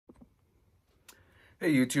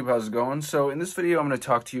Hey YouTube, how's it going? So in this video, I'm going to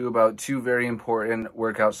talk to you about two very important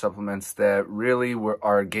workout supplements that really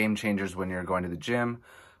are game changers when you're going to the gym.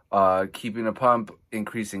 Keeping a pump,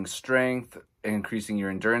 increasing strength, increasing your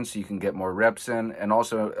endurance so you can get more reps in, and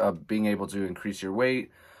also being able to increase your weight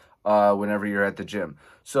whenever you're at the gym.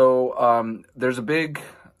 So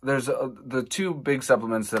the two big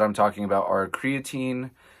supplements that I'm talking about are creatine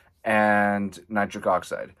and nitric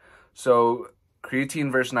oxide. So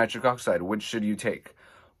creatine versus nitric oxide, which should you take?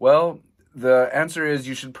 Well, the answer is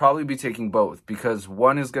you should probably be taking both, because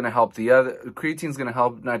one is going to help the other. Creatine is going to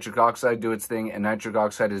help nitric oxide do its thing, and nitric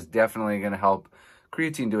oxide is definitely going to help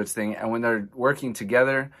creatine do its thing. And when they're working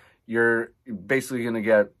together, you're basically going to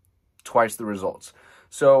get twice the results.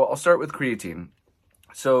 So I'll start with creatine.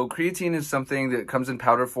 So creatine is something that comes in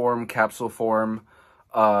powder form, capsule form,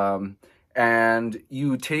 and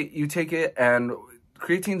you take it, and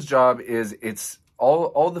creatine's job is it's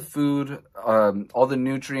all the food, all the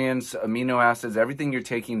nutrients, amino acids, everything you're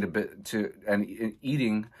taking and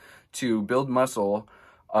eating to build muscle.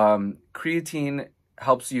 Creatine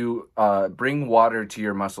helps you bring water to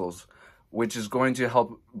your muscles, which is going to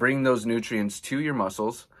help bring those nutrients to your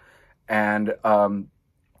muscles and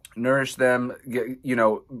nourish them,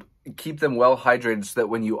 keep them well hydrated so that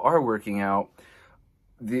when you are working out,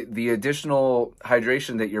 the additional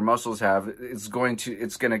hydration that your muscles have it's going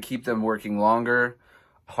to keep them working longer,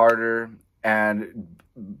 harder, and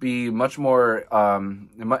be much more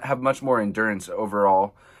have much more endurance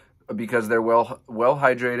overall, because they're well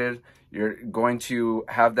hydrated. You're going to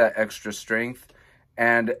have that extra strength,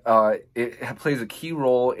 and it plays a key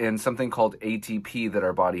role in something called ATP that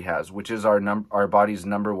our body has, which is our body's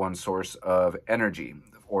number one source of energy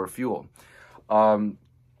or fuel.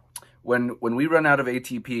 When we run out of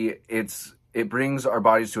ATP, it brings our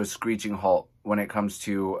bodies to a screeching halt when it comes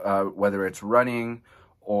to whether it's running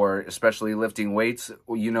or especially lifting weights.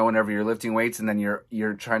 Whenever you're lifting weights and then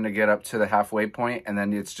you're trying to get up to the halfway point, and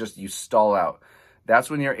then it's just you stall out. That's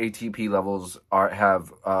when your ATP levels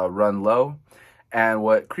have run low. And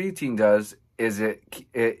what creatine does is it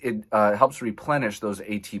helps replenish those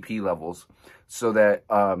ATP levels so that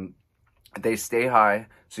they stay high,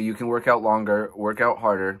 so you can work out longer, work out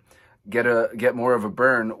harder, get more of a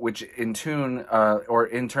burn, which in turn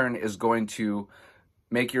is going to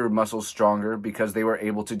make your muscles stronger, because they were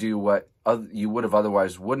able to do what you would have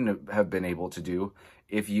otherwise wouldn't have been able to do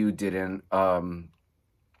if you did not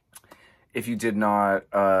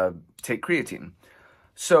take creatine.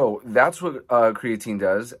 So that's what creatine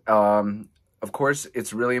does. Of course,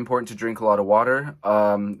 it's really important to drink a lot of water.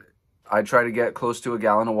 I try to get close to a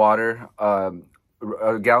gallon of water. A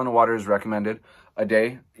gallon of water is recommended a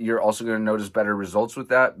day. You're also going to notice better results with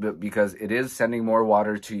that, but because it is sending more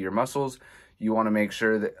water to your muscles, you want to make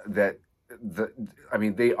sure that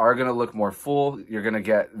they are going to look more full. You're going to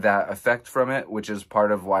get that effect from it, which is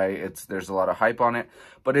part of why there's a lot of hype on it.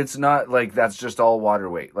 But it's not like that's just all water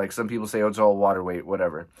weight. Like some people say, oh, it's all water weight,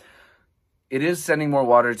 whatever. It is sending more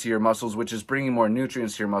water to your muscles, which is bringing more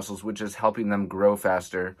nutrients to your muscles, which is helping them grow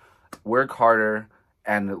faster, work harder,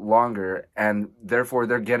 and longer, and therefore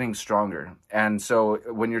they're getting stronger. And so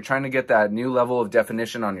when you're trying to get that new level of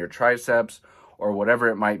definition on your triceps or whatever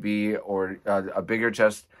it might be, or a bigger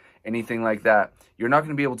chest, anything like that, you're not going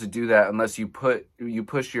to be able to do that unless you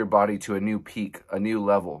push your body to a new peak, a new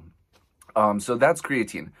level. So that's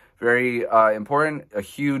creatine. Very important, a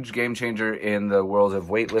huge game changer in the world of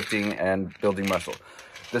weightlifting and building muscle.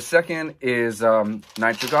 The second is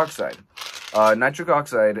nitric oxide. Nitric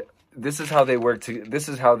oxide, this is how they work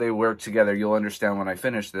together. You'll understand when I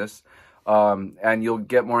finish this. And you'll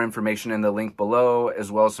get more information in the link below, as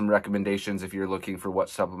well as some recommendations if you're looking for what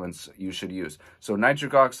supplements you should use. So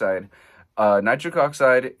nitric oxide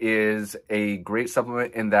is a great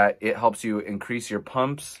supplement in that it helps you increase your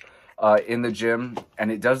pumps in the gym, and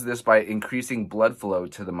it does this by increasing blood flow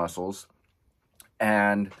to the muscles,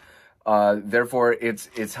 and therefore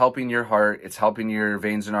it's helping your heart, it's helping your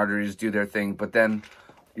veins and arteries do their thing, but then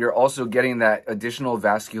you're also getting that additional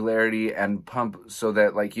vascularity and pump, so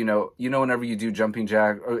that whenever you do jumping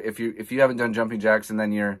jack, or if you haven't done jumping jacks, and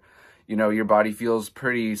then your body feels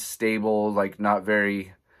pretty stable, like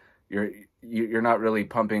you're not really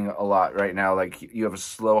pumping a lot right now, like you have a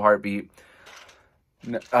slow heartbeat,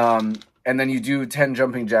 and then you do 10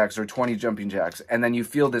 jumping jacks or 20 jumping jacks, and then you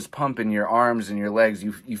feel this pump in your arms and your legs.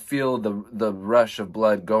 You feel the rush of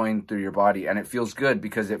blood going through your body, and it feels good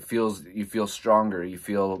because you feel stronger, you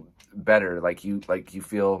feel better, like you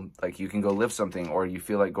feel like you can go lift something, or you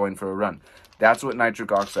feel like going for a run. That's what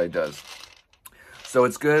nitric oxide does. So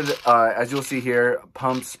it's good, as you'll see here,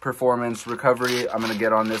 pumps, performance, recovery. I'm going to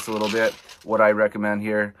get on this a little bit, what I recommend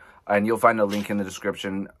here. And you'll find a link in the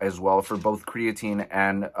description as well for both creatine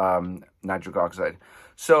and nitric oxide.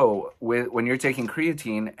 So when you're taking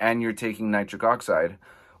creatine and you're taking nitric oxide,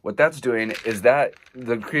 what that's doing is that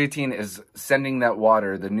the creatine is sending that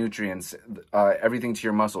water, the nutrients, everything to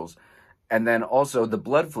your muscles. And then also the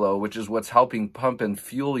blood flow, which is what's helping pump and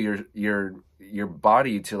fuel your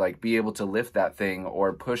body to like be able to lift that thing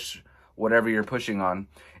or push whatever you're pushing on.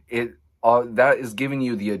 That is giving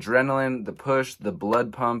you the adrenaline, the push, the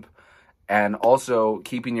blood pump, and also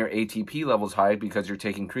keeping your ATP levels high because you're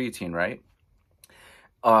taking creatine, right?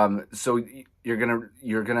 So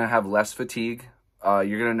you're gonna have less fatigue.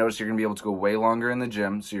 You're gonna notice you're gonna be able to go way longer in the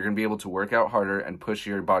gym. So you're gonna be able to work out harder and push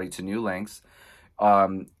your body to new lengths.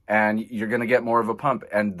 And you're gonna get more of a pump.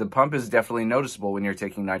 And the pump is definitely noticeable when you're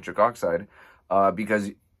taking nitric oxide,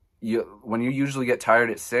 because when you usually get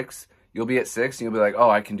tired at 6, you'll be at 6 and you'll be like, oh,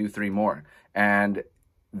 I can do 3 more. And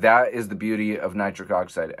that is the beauty of nitric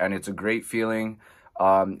oxide. And it's a great feeling.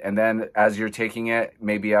 And then as you're taking it,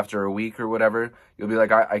 maybe after a week or whatever, you'll be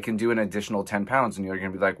like, I can do an additional 10 pounds. And you're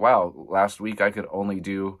going to be like, wow, last week I could only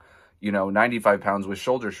do, 95 pounds with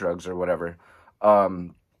shoulder shrugs or whatever.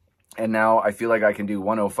 And now I feel like I can do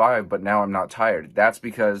 105, but now I'm not tired. That's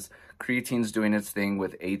because creatine's doing its thing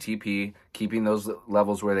with ATP, keeping those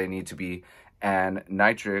levels where they need to be. And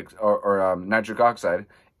nitric oxide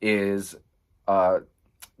is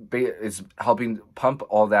helping pump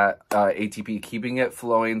all that ATP, keeping it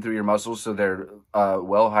flowing through your muscles so they're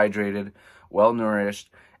well hydrated, well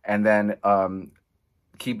nourished, and then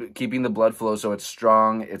keeping the blood flow so it's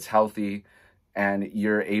strong, it's healthy, and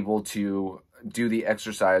you're able to do the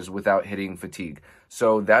exercise without hitting fatigue.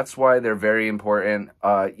 So that's why they're very important.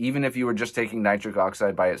 Even if you were just taking nitric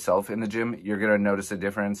oxide by itself in the gym, you're going to notice a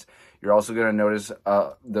difference. You're also going to notice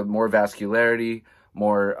the more vascularity,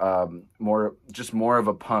 more of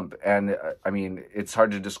a pump. And I mean, it's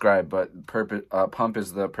hard to describe, but pump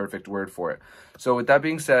is the perfect word for it. So with that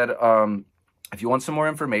being said, if you want some more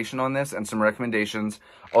information on this and some recommendations,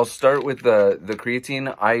 I'll start with the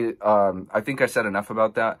creatine. I think I said enough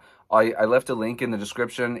about that. I left a link in the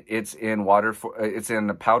description. It's in it's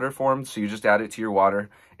in powder form, so you just add it to your water.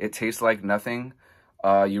 It tastes like nothing.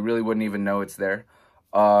 You really wouldn't even know it's there.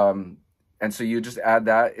 And so you just add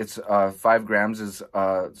that. It's 5 grams is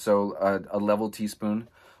so a level teaspoon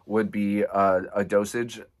would be a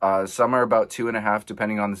dosage. Some are about 2.5,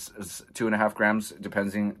 depending on 2.5 grams,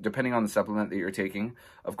 depending on the supplement that you're taking.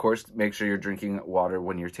 Of course, make sure you're drinking water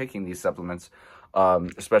when you're taking these supplements,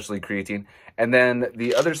 especially creatine. And then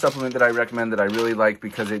the other supplement that I recommend that I really like,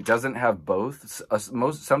 because it doesn't have both.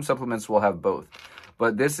 Some supplements will have both,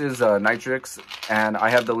 but this is Nitrix, and I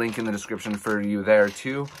have the link in the description for you there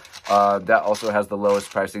too. That also has the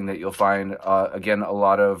lowest pricing that you'll find. Again, a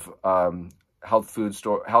lot of health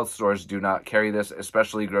stores do not carry this,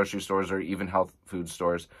 especially grocery stores or even health food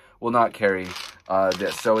stores will not carry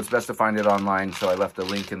this. So it's best to find it online. So I left the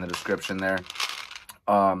link in the description there.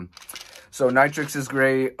 So Nitrix is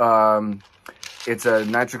great. It's a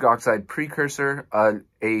nitric oxide precursor.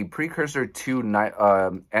 A precursor to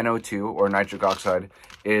NO2 or nitric oxide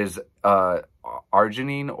is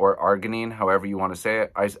arginine or arginine, however you want to say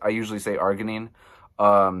it. I usually say arginine.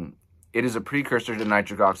 It is a precursor to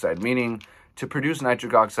nitric oxide, meaning to produce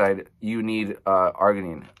nitric oxide, you need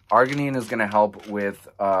arginine. Arginine is going to help with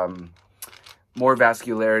more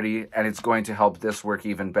vascularity, and it's going to help this work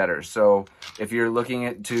even better. So if you're looking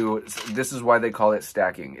into, this is why they call it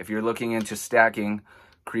stacking. If you're looking into stacking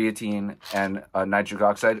creatine and nitric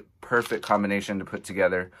oxide, perfect combination to put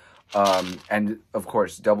together. And of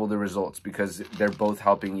course, double the results because they're both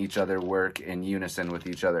helping each other work in unison with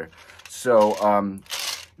each other. So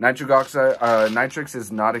Nitrix is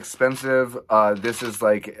not expensive. This is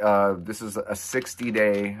like, this is a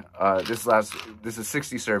 60-day, this is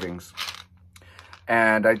 60 servings.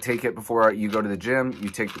 And I take it before you go to the gym. You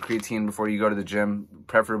take the creatine before you go to the gym,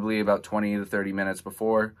 preferably about 20 to 30 minutes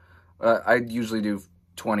before. I usually do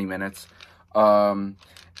 20 minutes.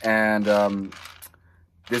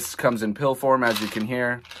 This comes in pill form, as you can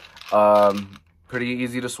hear. Pretty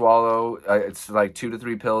easy to swallow. It's like 2 to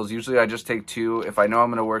 3 pills. Usually I just take 2. If I know I'm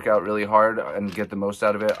going to work out really hard and get the most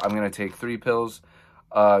out of it, I'm going to take 3 pills.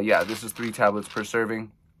 Yeah, this is 3 tablets per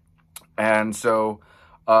serving. And so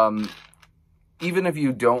even if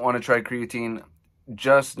you don't want to try creatine,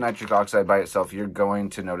 just nitric oxide by itself, you're going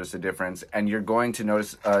to notice a difference, and you're going to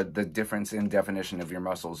notice the difference in definition of your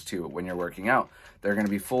muscles too when you're working out. They're going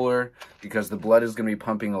to be fuller because the blood is going to be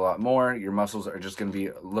pumping a lot more. Your muscles are just going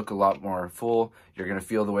to look a lot more full. You're going to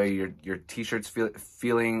feel the way your t-shirt's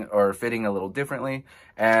feeling or fitting a little differently,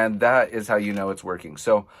 and that is how you know it's working.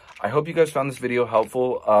 So I hope you guys found this video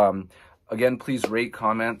helpful. Again, please rate,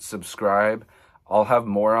 comment, subscribe. I'll have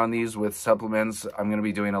more on these with supplements. I'm going to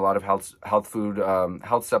be doing a lot of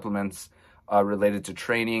health supplements related to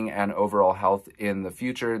training and overall health in the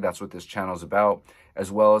future. That's what this channel is about,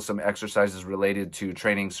 as well as some exercises related to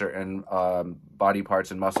training certain body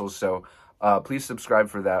parts and muscles. So please subscribe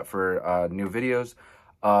for that for new videos.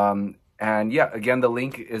 And yeah, again, the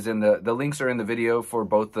links are in the video for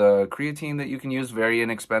both the creatine that you can use, very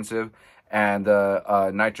inexpensive, and the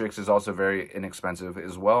nitrix is also very inexpensive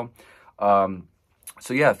as well.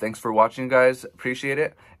 So yeah, thanks for watching, guys. Appreciate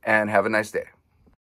it, and have a nice day.